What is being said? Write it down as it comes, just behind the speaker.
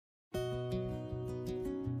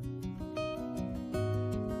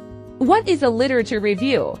What is a literature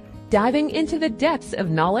review? Diving into the depths of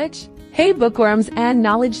knowledge? Hey bookworms and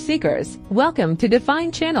knowledge seekers, welcome to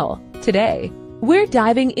Define Channel. Today, we're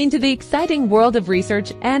diving into the exciting world of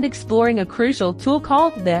research and exploring a crucial tool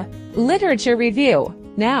called the literature review.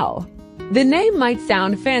 Now, the name might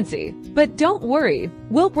sound fancy, but don't worry,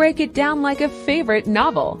 we'll break it down like a favorite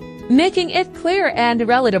novel, making it clear and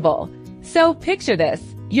relatable. So picture this,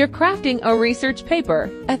 you're crafting a research paper,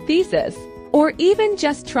 a thesis, or even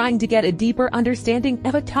just trying to get a deeper understanding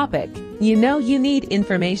of a topic. You know you need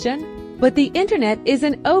information, but the internet is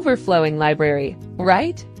an overflowing library,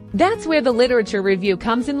 right? That's where the literature review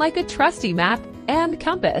comes in like a trusty map and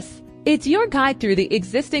compass. It's your guide through the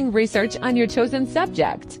existing research on your chosen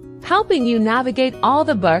subject, helping you navigate all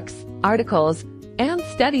the books, articles, and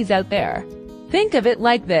studies out there. Think of it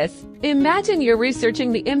like this. Imagine you're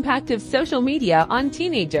researching the impact of social media on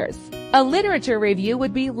teenagers. A literature review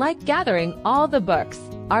would be like gathering all the books,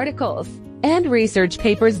 articles, and research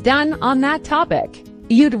papers done on that topic.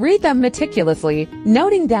 You'd read them meticulously,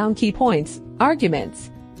 noting down key points,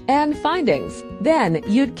 arguments, and findings. Then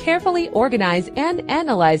you'd carefully organize and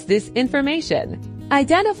analyze this information,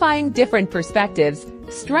 identifying different perspectives,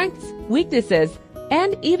 strengths, weaknesses,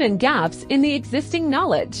 and even gaps in the existing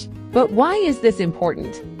knowledge. But why is this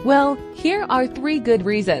important? Well, here are 3 good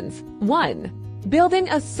reasons. 1. Building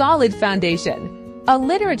a solid foundation. A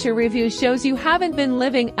literature review shows you haven't been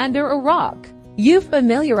living under a rock. You've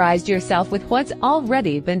familiarized yourself with what's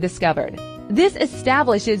already been discovered. This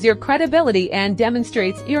establishes your credibility and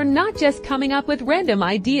demonstrates you're not just coming up with random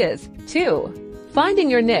ideas. 2. Finding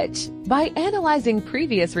your niche. By analyzing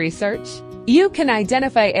previous research, you can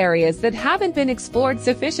identify areas that haven't been explored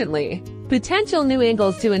sufficiently, potential new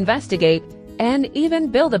angles to investigate, and even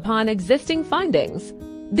build upon existing findings.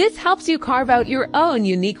 This helps you carve out your own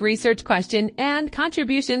unique research question and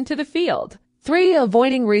contribution to the field. 3.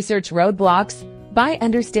 Avoiding research roadblocks. By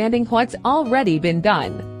understanding what's already been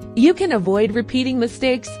done, you can avoid repeating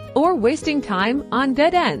mistakes or wasting time on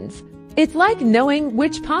dead ends. It's like knowing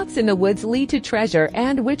which paths in the woods lead to treasure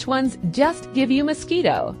and which ones just give you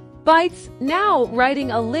mosquito bites. Now,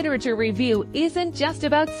 writing a literature review isn't just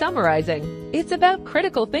about summarizing. It's about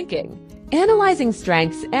critical thinking, analyzing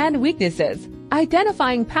strengths and weaknesses,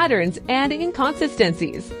 identifying patterns and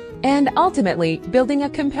inconsistencies, and ultimately building a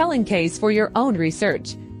compelling case for your own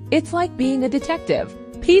research. It's like being a detective,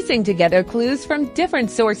 piecing together clues from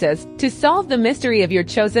different sources to solve the mystery of your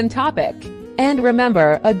chosen topic. And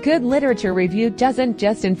remember, a good literature review doesn't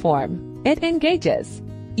just inform, it engages.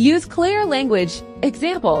 Use clear language,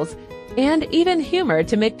 examples, and even humor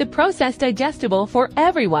to make the process digestible for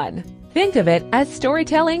everyone. Think of it as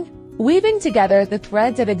storytelling, weaving together the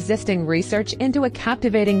threads of existing research into a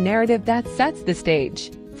captivating narrative that sets the stage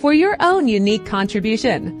for your own unique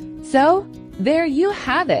contribution. So, there you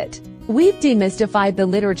have it. We've demystified the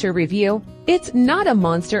literature review. It's not a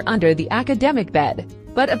monster under the academic bed,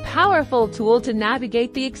 but a powerful tool to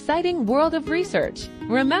navigate the exciting world of research.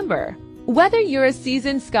 Remember, whether you're a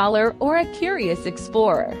seasoned scholar or a curious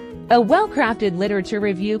explorer, a well-crafted literature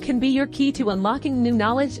review can be your key to unlocking new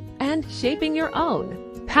knowledge and shaping your own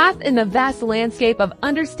path in the vast landscape of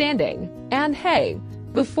understanding. And hey,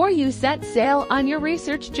 before you set sail on your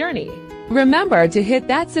research journey, remember to hit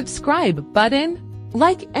that subscribe button,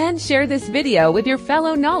 like and share this video with your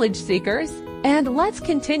fellow knowledge seekers, and let's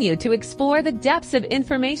continue to explore the depths of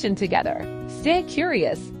information together. Stay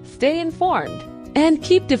curious, stay informed, and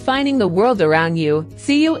keep defining the world around you.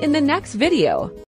 See you in the next video.